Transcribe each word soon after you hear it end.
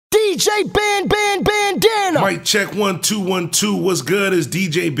DJ Bandana. Mic check 1 2 1 2. What's good? It's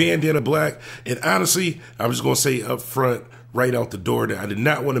DJ Bandana Black. And honestly, I'm just gonna say up front, right out the door, that I did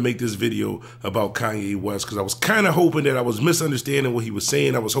not want to make this video about Kanye West because I was kind of hoping that I was misunderstanding what he was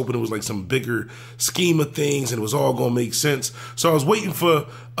saying. I was hoping it was like some bigger scheme of things and it was all gonna make sense. So I was waiting for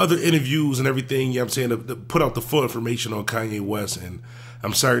other interviews and everything, you know what I'm saying, to put out the full information on Kanye West. And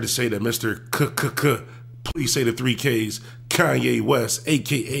I'm sorry to say that Mr. Please say the 3Ks, Kanye West,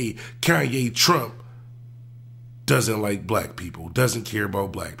 aka Kanye Trump, doesn't like black people, doesn't care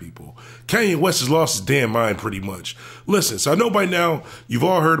about black people. Kanye West has lost his damn mind pretty much. Listen, so I know by now you've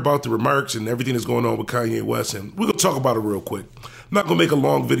all heard about the remarks and everything that's going on with Kanye West, and we're going to talk about it real quick. I'm not going to make a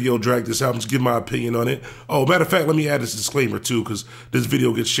long video, drag this out, and just give my opinion on it. Oh, matter of fact, let me add this disclaimer too, because this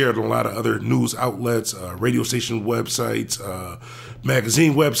video gets shared on a lot of other news outlets, radio station websites,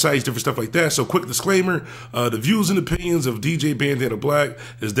 magazine websites, different stuff like that. So quick disclaimer, the views and opinions of DJ Bandana Black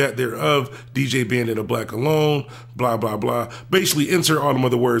is that they're of DJ Bandana Black alone, blah, blah, blah. Basically, insert all them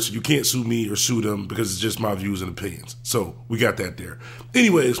other words so you can't sue me or sue them because it's just my views and opinions. So we got that there.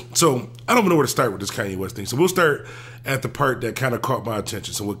 Anyways, so I don't even know where to start with this Kanye West thing. So we'll start at the part that kind of caught my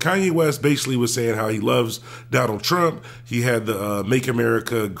attention. So what Kanye West basically was saying, how he loves Donald Trump. He had the Make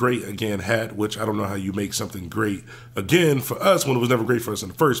America Great Again hat, which I don't know how you make something great again for us when it was never great for us in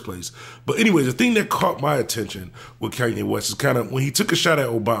the first place. But anyway, the thing that caught my attention with Kanye West is kind of when he took a shot at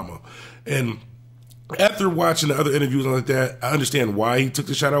Obama. And after watching the other interviews like that, I understand why he took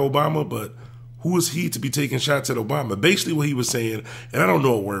the shot at Obama, but who is he to be taking shots at Obama? Basically what he was saying, and I don't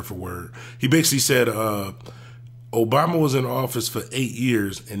know it word for word, he basically said, Obama was in office for 8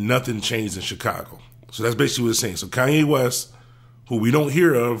 years and nothing changed in Chicago. So that's basically what he's saying. So Kanye West, who we don't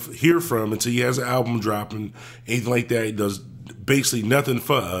hear from until he has an album dropping, anything like that, he does basically nothing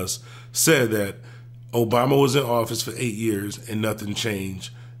for us, said that Obama was in office for 8 years and nothing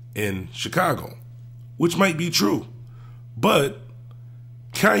changed in Chicago, which might be true. But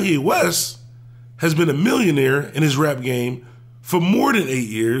Kanye West has been a millionaire in his rap game for more than 8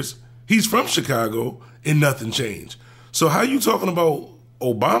 years. He's from Chicago and nothing changed. So how you talking about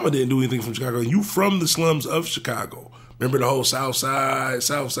Obama didn't do anything from Chicago? You from the slums of Chicago. Remember the whole South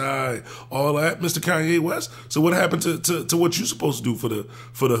Side, all that, Mr. Kanye West? So what happened to what you supposed to do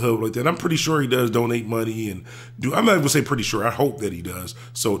for the hood like that? I'm pretty sure he does donate money and do. I'm not even gonna say pretty sure. I hope that he does.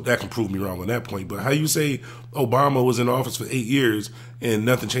 So that can prove me wrong on that point. But how you say Obama was in office for 8 years and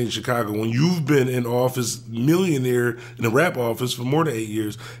nothing changed in Chicago when you've been in office, millionaire in the rap office for more than 8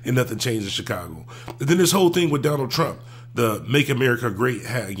 years and nothing changed in Chicago? And then this whole thing with Donald Trump, the Make America Great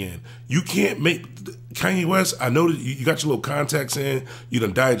hat again. You can't make Kanye West. I know that you got your little contacts in. You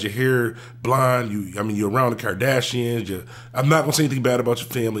done dyed your hair blonde. You're around the Kardashians. I'm not gonna say anything bad about your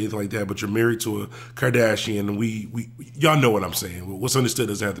family, anything like that. But you're married to a Kardashian, and y'all know what I'm saying. What's understood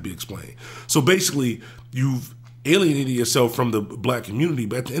doesn't have to be explained. So basically, you've alienated yourself from the black community.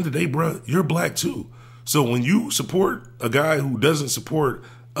 But at the end of the day, bro, you're black too. So when you support a guy who doesn't support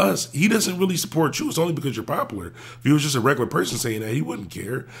us, he doesn't really support you. It's only because you're popular. If he was just a regular person saying that, he wouldn't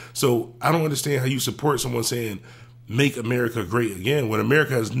care. So I don't understand how you support someone saying, make America great again, when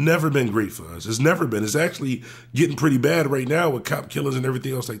America has never been great for us. It's never been. It's actually getting pretty bad right now with cop killers and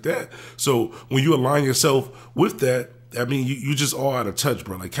everything else like that. So when you align yourself with that, I mean, you just all out of touch,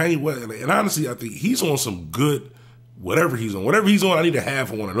 bro. Like Kanye West, and honestly, I think he's on some good, whatever he's on, I need to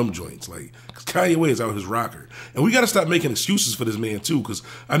have on one of them joints. Like, cause Kanye West is out his rocker. And we got to stop making excuses for this man too. Cause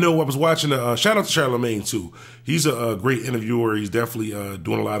I know I was watching, shout out to Charlamagne too. He's a great interviewer. He's definitely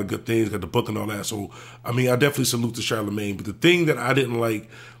doing a lot of good things, got the book and all that. So, I mean, I definitely salute to Charlamagne. But the thing that I didn't like,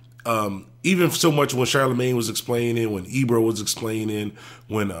 even so much when Charlamagne was explaining, when Ebro was explaining,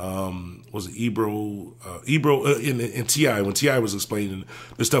 when, was it Ebro and T.I., when T.I. was explaining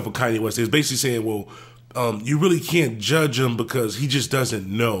the stuff with Kanye West, they was basically saying, well, you really can't judge him because he just doesn't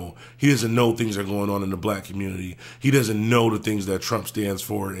know. He doesn't know things are going on in the black community. He doesn't know the things that Trump stands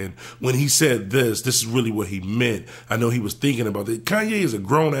for. And when he said this is really what he meant. I know he was thinking about it. Kanye is a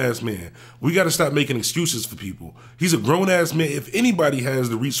grown-ass man. We got to stop making excuses for people. He's a grown-ass man. If anybody has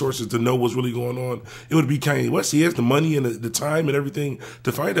the resources to know what's really going on, it would be Kanye West. He has the money and the time and everything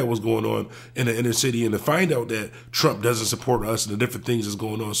to find out what's going on in the inner city and to find out that Trump doesn't support us and the different things that's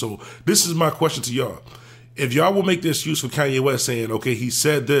going on. So this is my question to y'all. If y'all will make the excuse for Kanye West saying, okay, he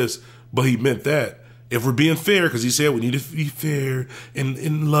said this, but he meant that, if we're being fair, because he said we need to be fair and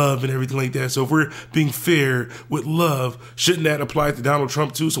in love and everything like that. So if we're being fair with love, shouldn't that apply to Donald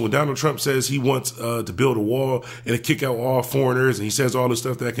Trump too? So when Donald Trump says he wants to build a wall and to kick out all foreigners, and he says all this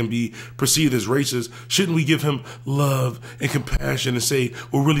stuff that can be perceived as racist, shouldn't we give him love and compassion and say,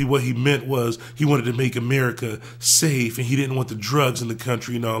 well, really what he meant was he wanted to make America safe and he didn't want the drugs in the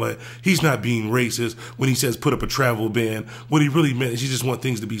country and all that. He's not being racist when he says put up a travel ban. What he really meant is he just wants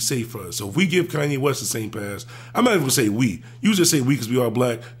things to be safe for us. So if we give Kanye West the same pass, I'm not even gonna say we. You just say we because we all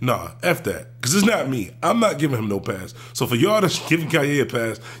black. Nah, F that. Because it's not me. I'm not giving him no pass. So for y'all to give Kanye a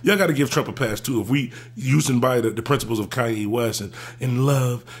pass, y'all got to give Trump a pass too. If we using by the principles of Kanye West and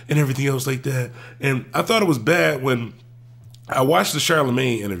love and everything else like that. And I thought it was bad when I watched the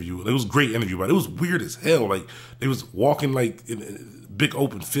Charlemagne interview. It was a great interview, but it was weird as hell. Like they was walking like in a big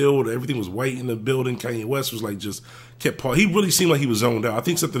open field. Everything was white in the building. Kanye West was like just kept pausing. He really seemed like he was zoned out. I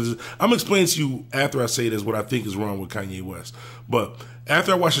think something is, I'm gonna explain to you after I say this what I think is wrong with Kanye West. But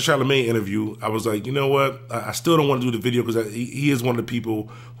after I watched the Charlemagne interview, I was like, you know what? I still don't want to do the video because he is one of the people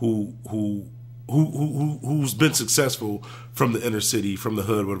who's been successful from the inner city, from the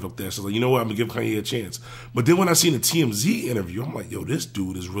hood, whatever like that. So like, you know what? I'm gonna give Kanye a chance. But then when I seen the TMZ interview, I'm like, yo, this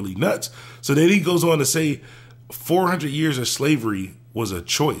dude is really nuts. So then he goes on to say 400 years of slavery was a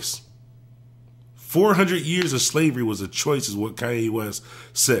choice. 400 years of slavery was a choice is what Kanye West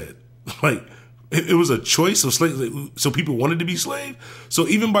said. Like, it was a choice of slavery. So people wanted to be slaves. So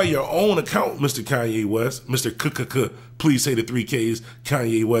even by your own account, Mr. Kanye West, Mr. KKK, please say the 3 Ks,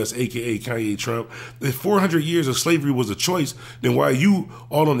 Kanye West, a.k.a. Kanye Trump. If 400 years of slavery was a choice, then why are you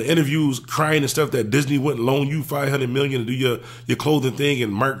all on the interviews crying and stuff that Disney wouldn't loan you $500 million to do your clothing thing,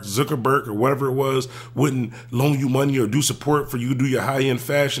 and Mark Zuckerberg or whatever it was wouldn't loan you money or do support for you to do your high-end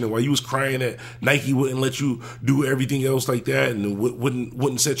fashion, and while you was crying that Nike wouldn't let you do everything else like that and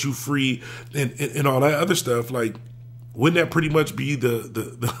wouldn't set you free and all that other stuff, like, wouldn't that pretty much be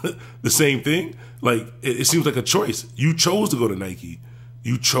the same thing? Like, it seems like a choice. You chose to go to Nike.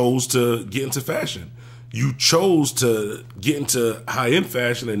 You chose to get into fashion. You chose to get into high-end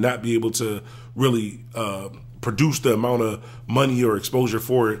fashion and not be able to really produce the amount of money or exposure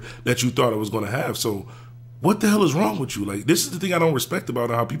for it that you thought it was going to have. So what the hell is wrong with you? Like, this is the thing I don't respect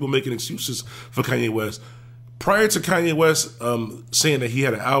about how people making excuses for Kanye West. Prior to Kanye West saying that he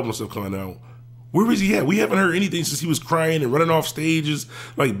had an album and stuff coming out, where was he at? We haven't heard anything since he was crying and running off stages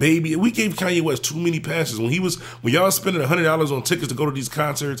like baby. We gave Kanye West too many passes. When y'all spending $100 on tickets to go to these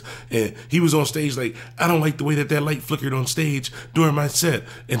concerts and he was on stage like, I don't like the way that light flickered on stage during my set,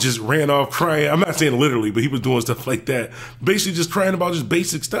 and just ran off crying. I'm not saying literally, but he was doing stuff like that. Basically just crying about just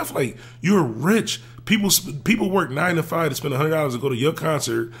basic stuff like, you're rich. People work 9 to 5 to spend $100 to go to your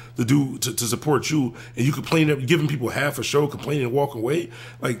concert to support you, and you complain that giving people half a show, complaining and walking away.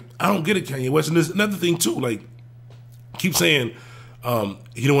 Like, I don't get it, Kanye West. And there's another thing too. Like, keep saying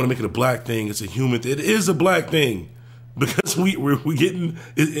you don't want to make it a black thing. It's a human thing. It is a black thing because we're getting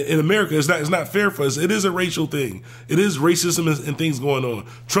in America. It's not fair for us. It is a racial thing. It is racism and things going on.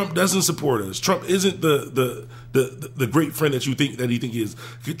 Trump doesn't support us. Trump isn't the great friend that he think he is.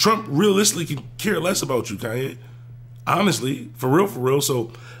 Trump realistically can care less about you, Kanye. Honestly, for real.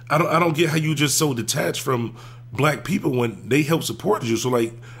 So I don't get how you just so detached from black people when they help support you. So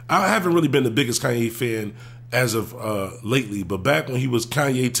like, I haven't really been the biggest Kanye fan as of lately, but back when he was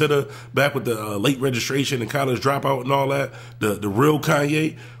Kanye Titter, back with the late registration and college dropout and all that, the real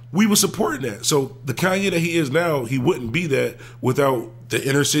Kanye, we were supporting that. So the Kanye that he is now, he wouldn't be that without the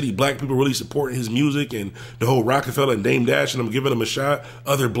inner city black people really supporting his music, and the whole Rockefeller and Dame Dash and him giving him a shot,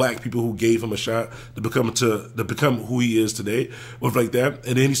 other black people who gave him a shot to become who he is today, stuff like that.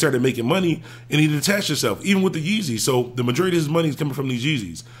 And then he started making money and he detached himself, even with the Yeezys. So the majority of his money is coming from these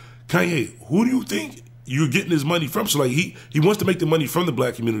Yeezys. Kanye, who do you think you're getting his money from? So like he wants to make the money from the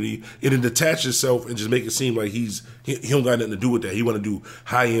black community and then detach himself and just make it seem like he don't got nothing to do with that. He want to do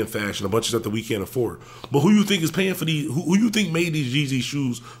high end fashion, a bunch of stuff that we can't afford. But who you think is paying for these? Who you think made these Yeezy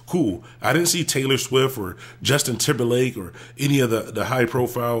shoes cool? I didn't see Taylor Swift or Justin Timberlake or any of the high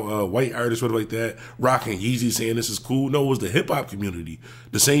profile white artists, whatever like that, rocking Yeezy saying this is cool. No, it was the hip hop community.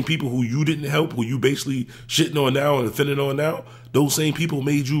 The same people who you didn't help, who you basically shitting on now and offending on now, those same people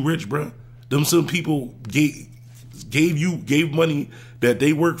made you rich, bruh. Them some people gave money that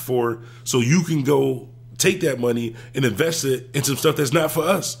they worked for so you can go take that money and invest it in some stuff that's not for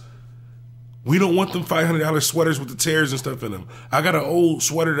us. We don't want them $500 sweaters with the tears and stuff in them. I got an old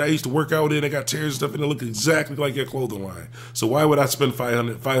sweater that I used to work out in. I got tears and stuff in it. Look exactly like your clothing line. So why would I spend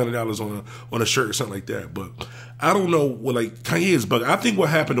 $500 on a shirt or something like that? But I don't know what, like, Kanye is bugging. I think what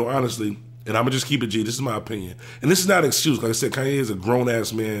happened though, honestly, and I'm gonna just keep it G. This is my opinion, and this is not an excuse. Like I said, Kanye is a grown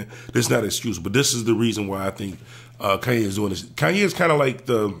ass man. This is not an excuse, but this is the reason why I think Kanye is doing this. Kanye is kind of like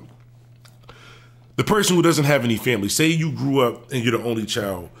the person who doesn't have any family. Say you grew up and you're the only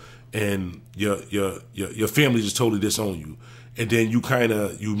child, and your family just totally disown you. And then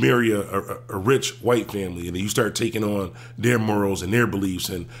you marry a rich white family, and then you start taking on their morals and their beliefs.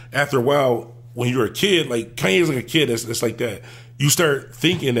 And after a while, when you're a kid, like Kanye's like a kid that's like that, you start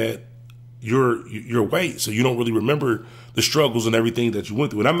thinking that you're white, so you don't really remember the struggles and everything that you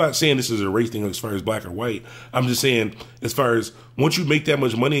went through. And I'm not saying this is a race thing as far as black or white. I'm just saying as far as once you make that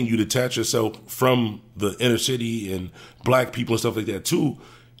much money and you detach yourself from the inner city and black people and stuff like that too,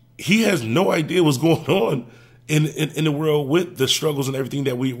 he has no idea what's going on in the world with the struggles and everything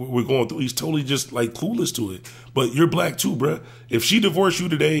that we're going through. He's totally just like clueless to it. But you're black too, bruh. If she divorced you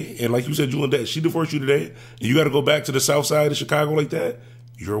today, and like you said, Julian, that she divorced you today, and you got to go back to the south side of Chicago like that,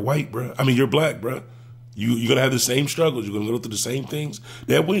 you're white, bruh. I mean, you're black, bruh. You're going to have the same struggles. You're going to go through the same things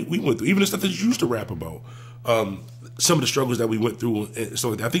that we went through. Even the stuff that you used to rap about. Some of the struggles that we went through and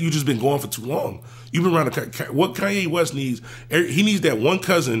stuff like that. I think you've just been going for too long. You've been around what Kanye West needs. He needs that one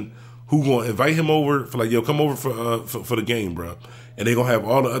cousin who gonna invite him over for like, yo, come over for the game, bro. And they gonna have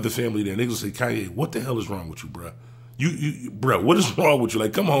all the other family there. And they gonna say, Kanye, what the hell is wrong with you, bro? Bro, what is wrong with you?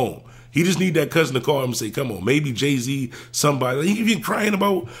 Like, come home. He just need that cousin to call him and say, come on. Maybe Jay-Z, somebody. He even crying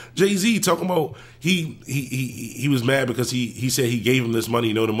about Jay-Z, talking about he was mad because he said he gave him this money.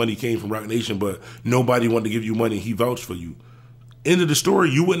 You know, the money came from Roc Nation, but nobody wanted to give you money. He vouched for you. End of the story,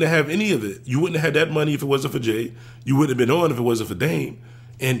 you wouldn't have any of it. You wouldn't have had that money if it wasn't for Jay. You wouldn't have been on if it wasn't for Dame.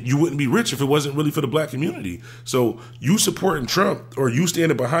 And you wouldn't be rich if it wasn't really for the black community. So you supporting Trump or you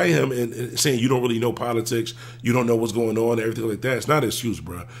standing behind him and saying you don't really know politics, you don't know what's going on, everything like that, it's not an excuse,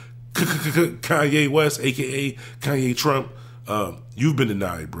 bro. Kanye West, a.k.a. Kanye Trump, you've been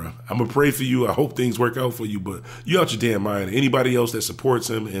denied, bro. I'm going to pray for you. I hope things work out for you, but you out your damn mind. Anybody else that supports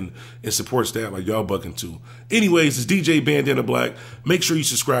him and supports that, like y'all bucking too. Anyways, it's DJ Bandana Black. Make sure you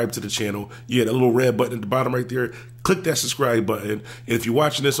subscribe to the channel. Yeah, that little red button at the bottom right there. Click that subscribe button. And if you're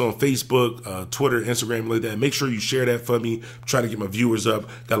watching this on Facebook, Twitter, Instagram, like that, make sure you share that for me. Try to get my viewers up.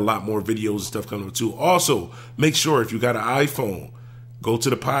 Got a lot more videos and stuff coming up too. Also, make sure if you got an iPhone, go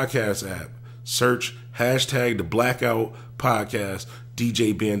to the podcast app, search hashtag the Blackout Podcast,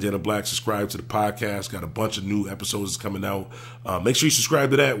 DJ Bandana Black. Subscribe to the podcast. Got a bunch of new episodes coming out. Make sure you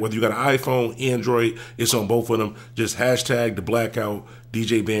subscribe to that. Whether you got an iPhone, Android, it's on both of them. Just hashtag the Blackout,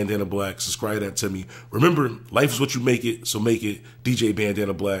 DJ Bandana Black. Subscribe that to me. Remember, life is what you make it, so make it. DJ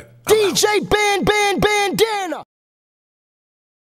Bandana Black. DJ Bandana.